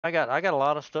I got a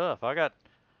lot of stuff. I got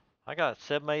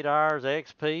 7 8 hours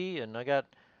XP, and I got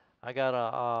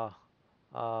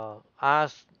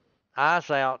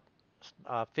ice out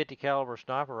 50 caliber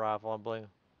sniper rifle, I believe.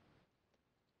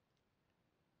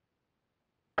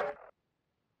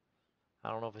 I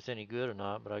don't know if it's any good or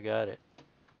not, but I got it.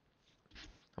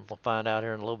 I'm gonna find out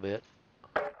here in a little bit.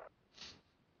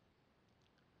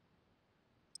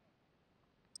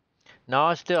 No,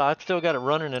 I've still got it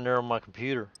running in there on my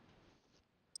computer.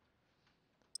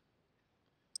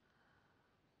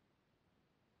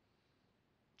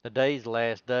 Today's the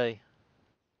last day.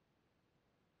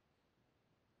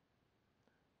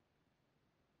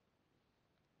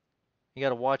 You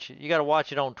gotta watch it. You gotta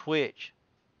watch it on Twitch.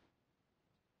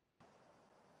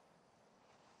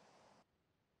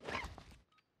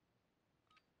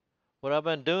 What I've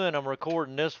been doing, I'm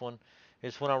recording this one.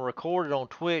 Is when I record it on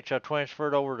Twitch, I transfer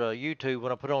it over to YouTube.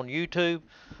 When I put it on YouTube,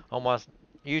 on my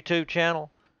YouTube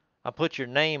channel, I put your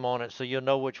name on it so you'll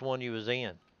know which one you was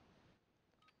in.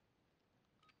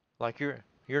 Like your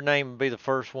name would be the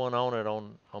first one on it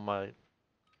on my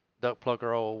Duck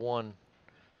Plucker 001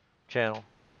 channel.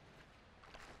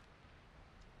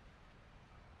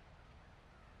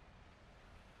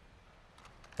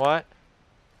 What?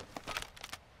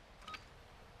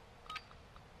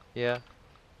 Yeah.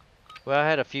 Well, I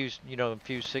had a few, a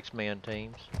few 6-man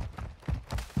teams.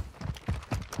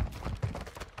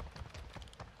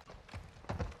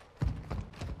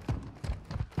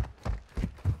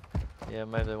 Yeah,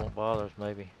 maybe they won't bother us,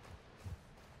 maybe.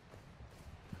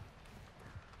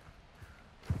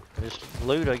 Just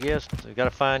loot, I guess. We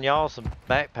gotta find y'all some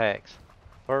backpacks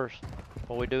first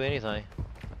before we do anything.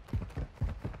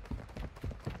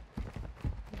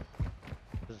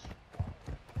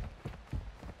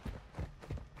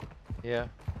 Yeah.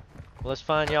 Well, let's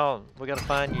find y'all. We gotta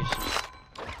find you some.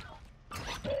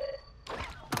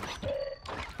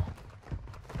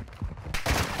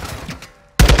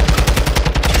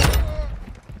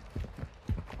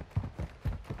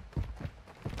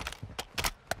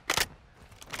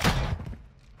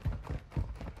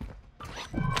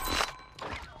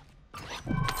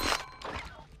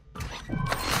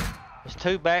 There's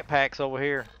 2 backpacks over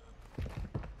here.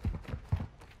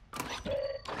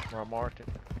 Where I marked it.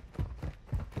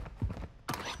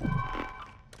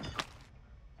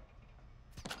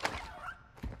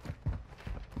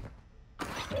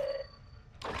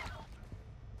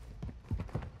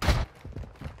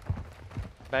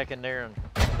 Back in there in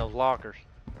those lockers.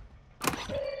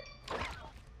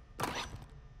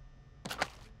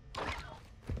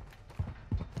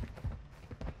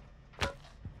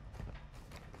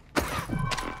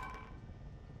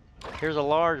 Here's a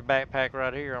large backpack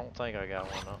right here. I don't think I got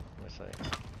one though. Let's see.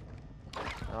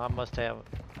 No, I must have it.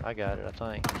 I got it, I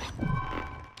think.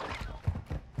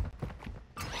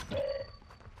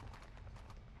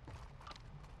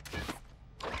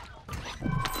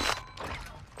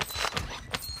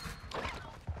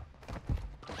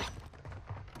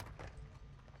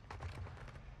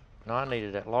 No, I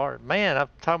needed that large. Man, I'm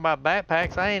talking about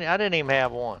backpacks. I didn't even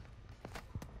have one.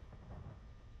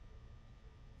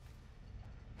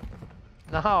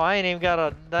 No, I ain't even got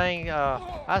a dang,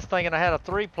 I was thinking I had a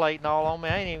 3-plate and all on me.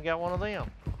 I ain't even got one of them.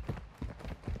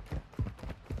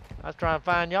 I was trying to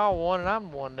find y'all one, and I'm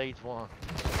the one that needs one.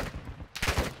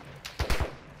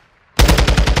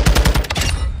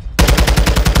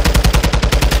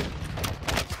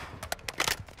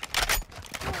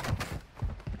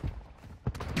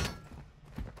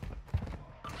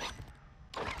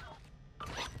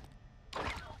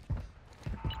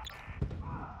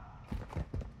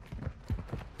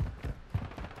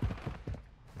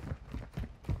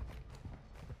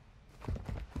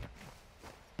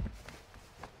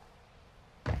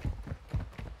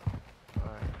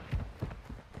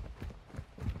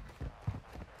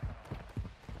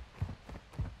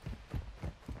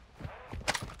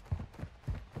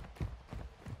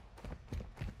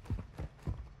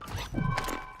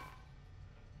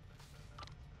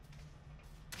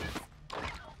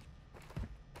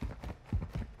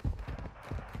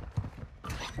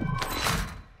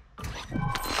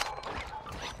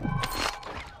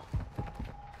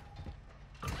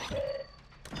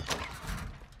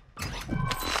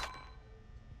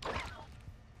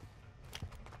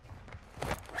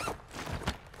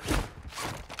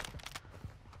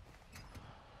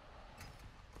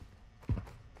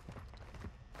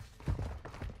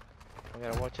 We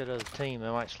gotta watch that other team.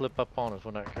 They might slip up on us if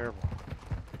we're not careful.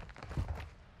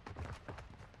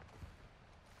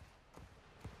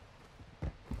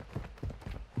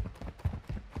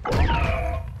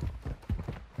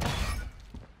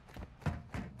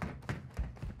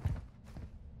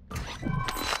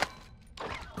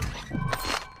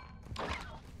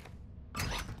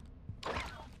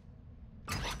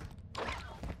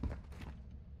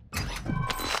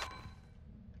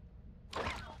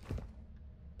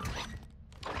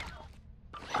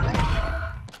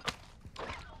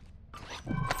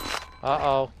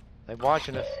 Uh-oh. They're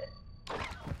watching us.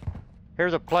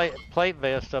 Here's a plate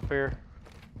vest up here.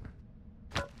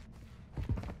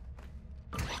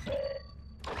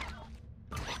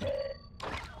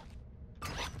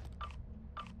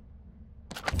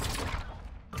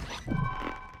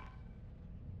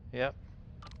 Yep.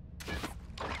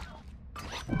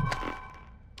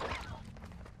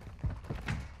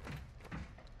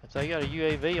 If they got a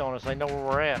UAV on us, they know where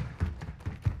we're at.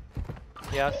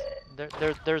 Yeah,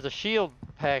 there's a shield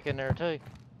pack in there too.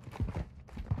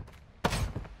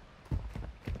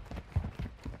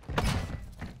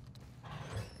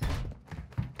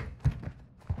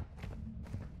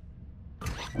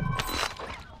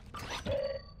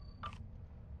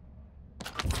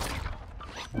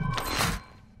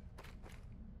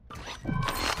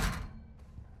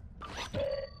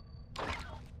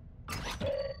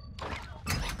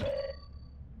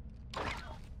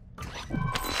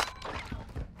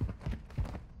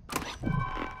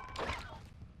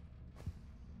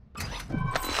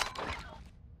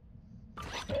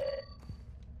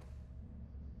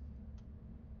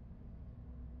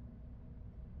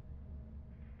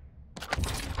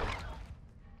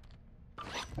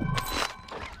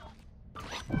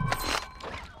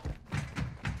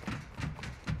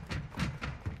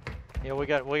 Yeah, we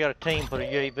got a team put a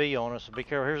UAV on us, so be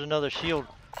careful. Here's another shield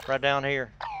right down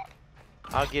here.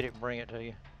 I'll get it and bring it to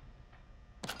you.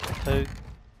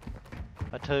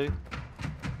 A two.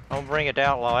 I'll bring it to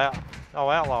Outlaw. Oh,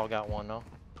 Outlaw got one though.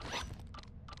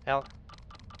 Oh,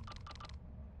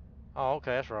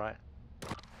 okay, that's right.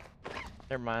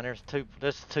 Never mind. There's two.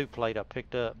 This is 2 plate I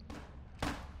picked up.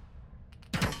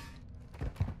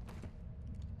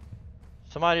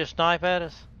 Somebody just snipe at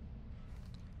us?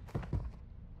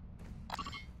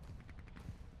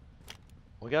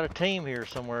 We got a team here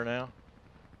somewhere now.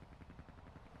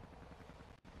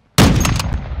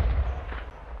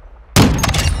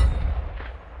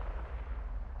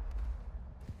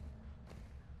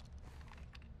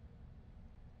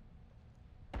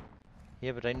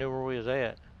 Yeah, but they knew where we was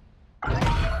at.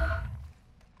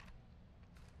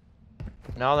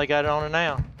 No, they got it on it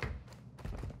now.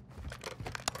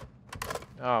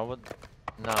 Oh, what?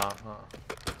 Nah.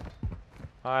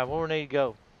 Alright, where we need to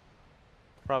go?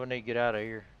 Probably need to get out of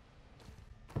here.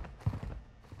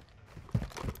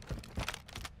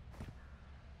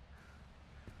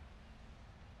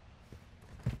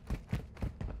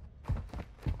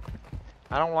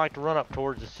 I don't like to run up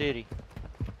towards the city.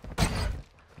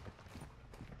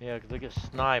 Yeah, 'cause they get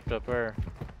sniped up there.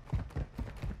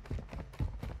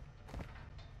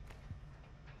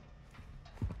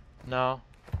 No.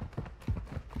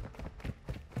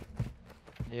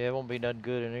 Yeah, it won't be nothing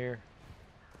good in here.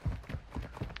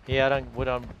 Yeah, we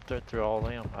done through all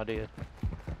them. I did.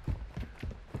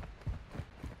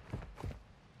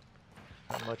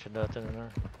 Not much of nothing in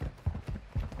there.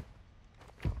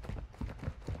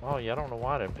 Oh yeah, I don't know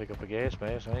why I didn't pick up a gas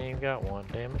mask. I ain't even got one,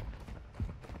 damn it.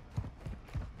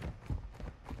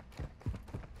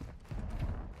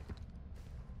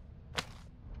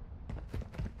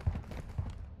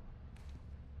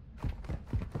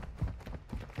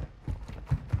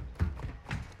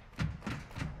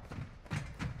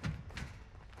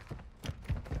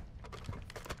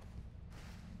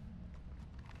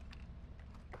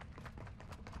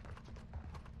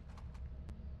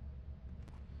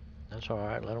 That's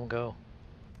alright, let them go.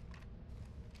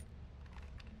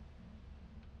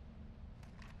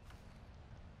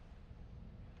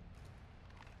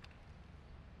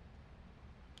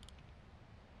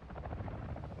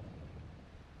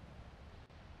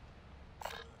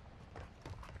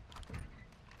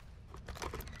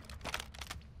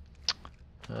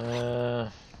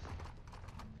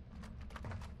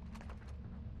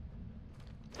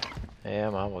 Yeah, I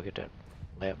might as well get that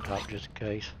laptop just in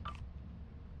case.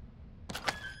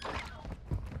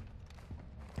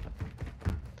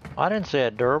 I didn't say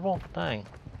it durable. Dang.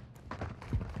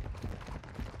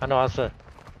 I know I said.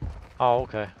 Oh,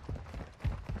 okay.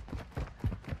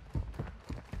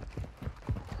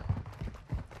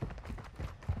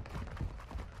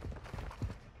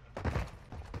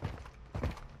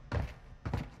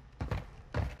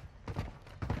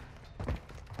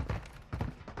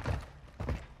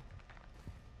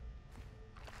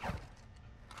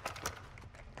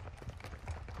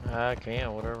 I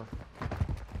can, whatever.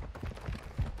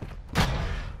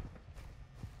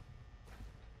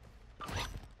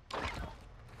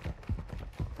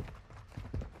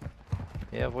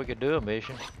 Yeah, if we could do a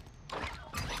mission.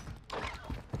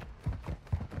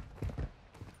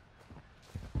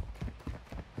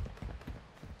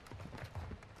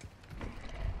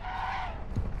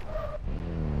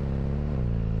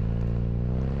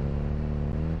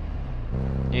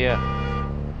 Yeah.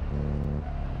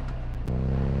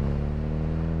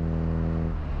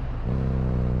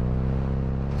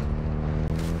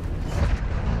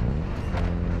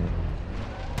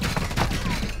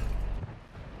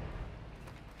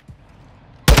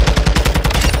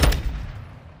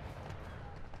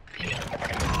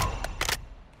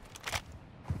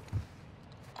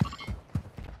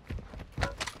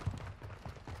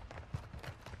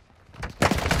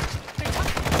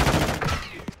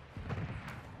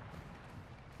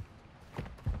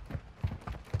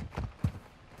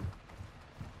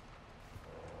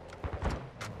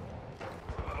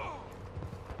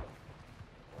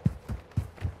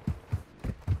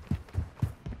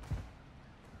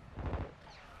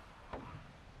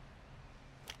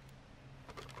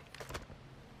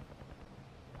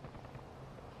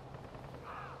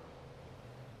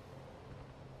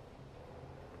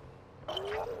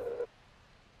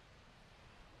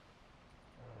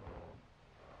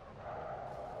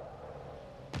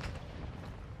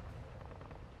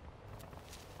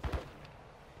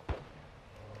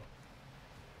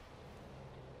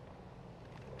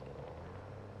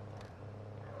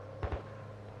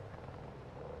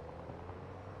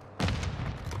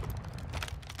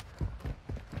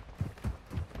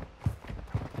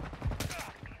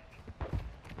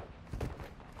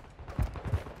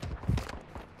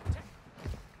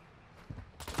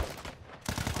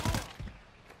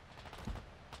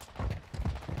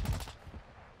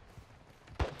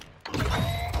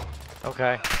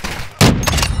 Okay.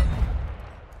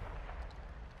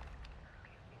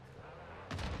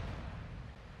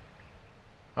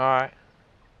 Alright.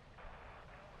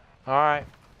 Alright.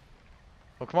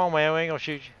 Well, come on, man. We ain't gonna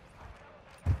shoot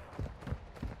you.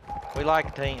 We like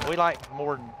a team. We like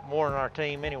more than our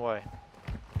team anyway.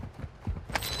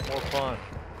 More fun.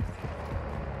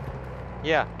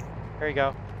 Yeah. Here you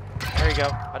go. There you go.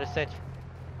 I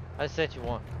just sent you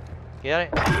one. Get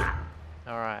it?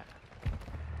 Alright.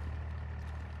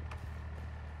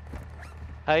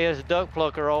 Hey, it's a duck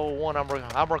plucker 01.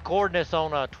 I'm recording this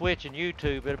on Twitch and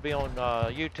YouTube. It'll be on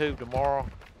YouTube tomorrow,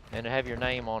 and it'll have your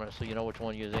name on it so you know which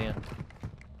one you're in.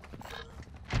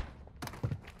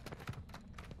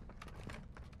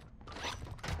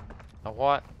 A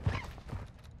what?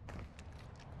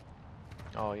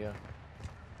 Oh yeah.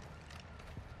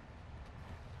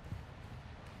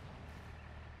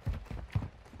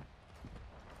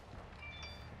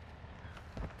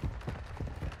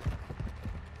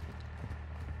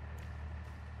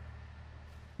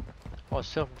 Oh, it's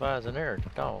self-advising there,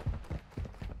 dog.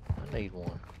 I need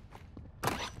one.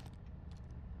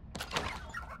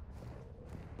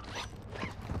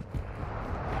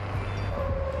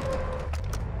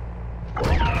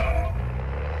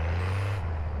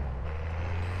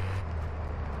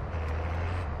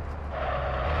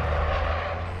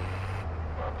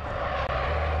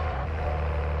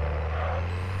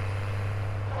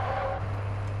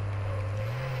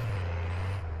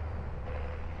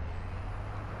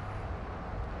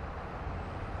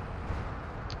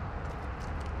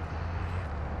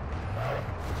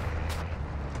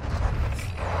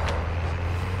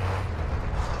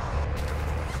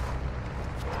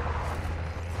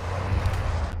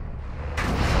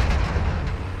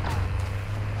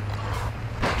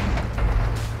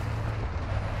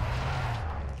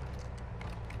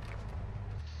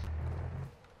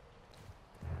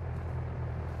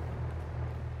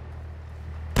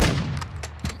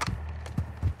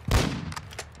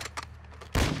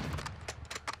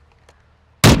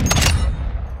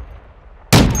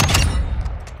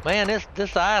 Man,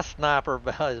 this eye sniper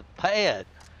is bad.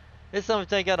 This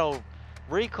something ain't got no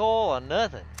recoil or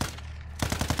nothing.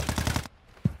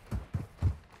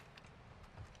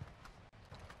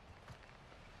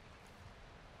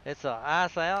 It's a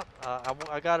ice out.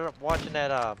 I got it up watching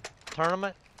that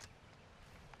tournament.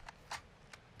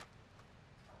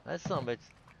 That's something.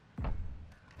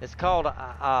 It's called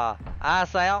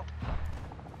ice out.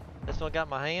 This one got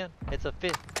my hand. It's a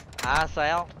ice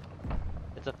out.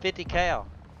 It's a 50 cal.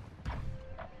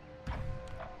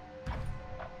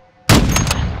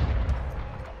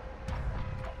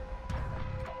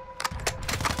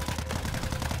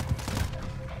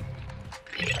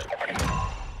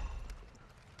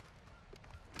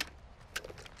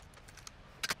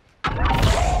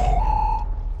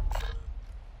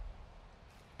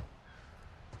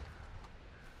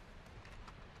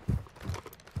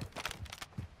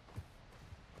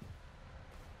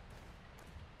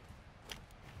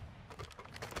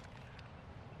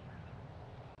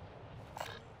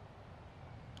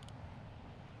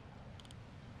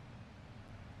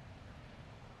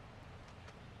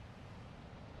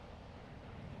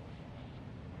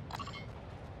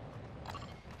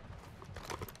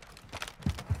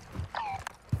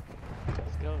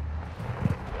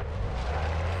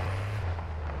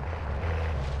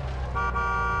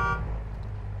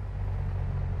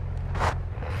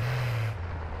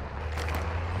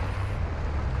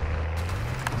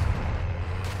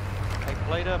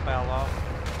 Plate up, Outlaw.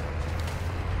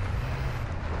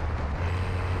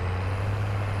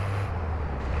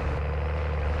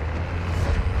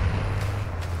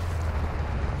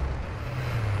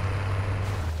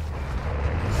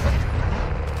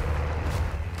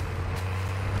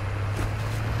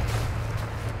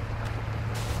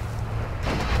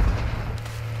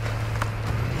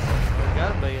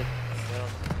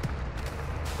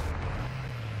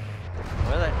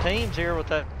 Well, that team's here with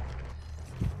that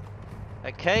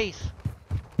case.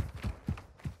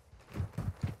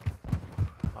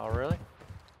 Oh, really?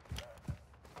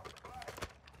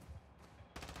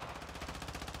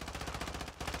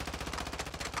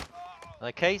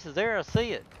 The case is there, I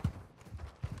see it.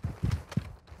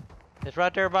 It's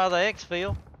right there by the X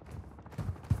field.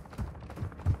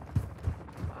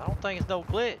 I don't think it's no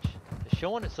glitch. It's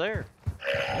showing it's there.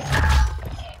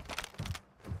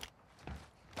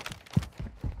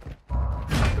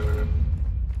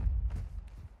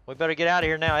 We better get out of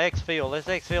here now. X field. Let's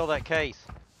X field that case.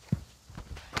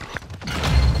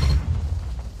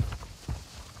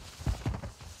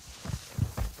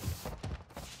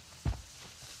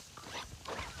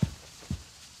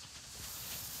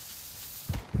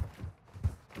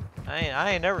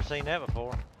 I ain't never seen that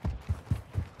before.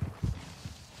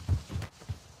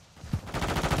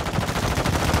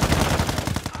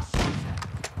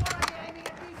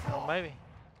 Oh, maybe.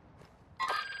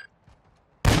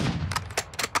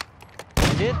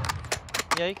 He did?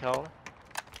 Yeah, he called it.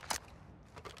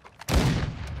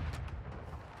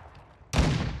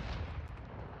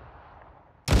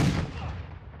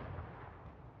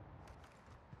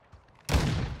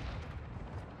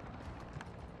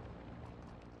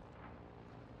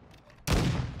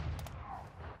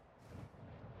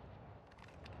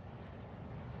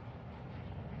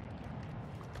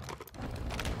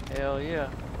 Hell yeah.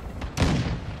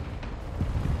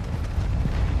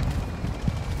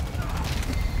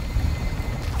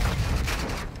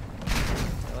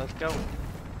 Let's go.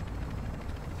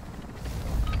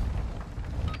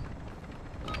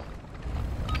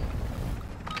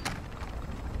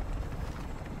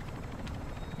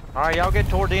 Alright, y'all get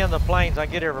toward the end of the plains. I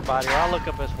get everybody. Or I'll look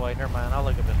up this way. Never mind, I'll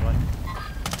look up this way.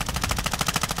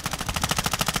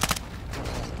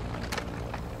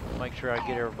 Make sure I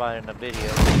get everybody in the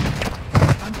video.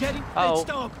 I'm getting oh.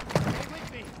 dog. Stay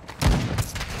with me.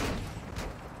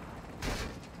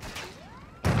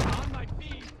 On my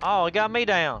feet. Oh, it got me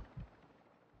down.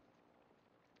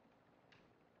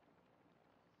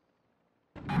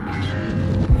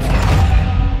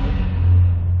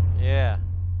 Yeah.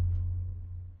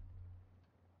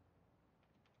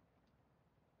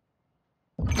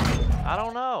 I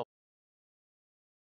don't know.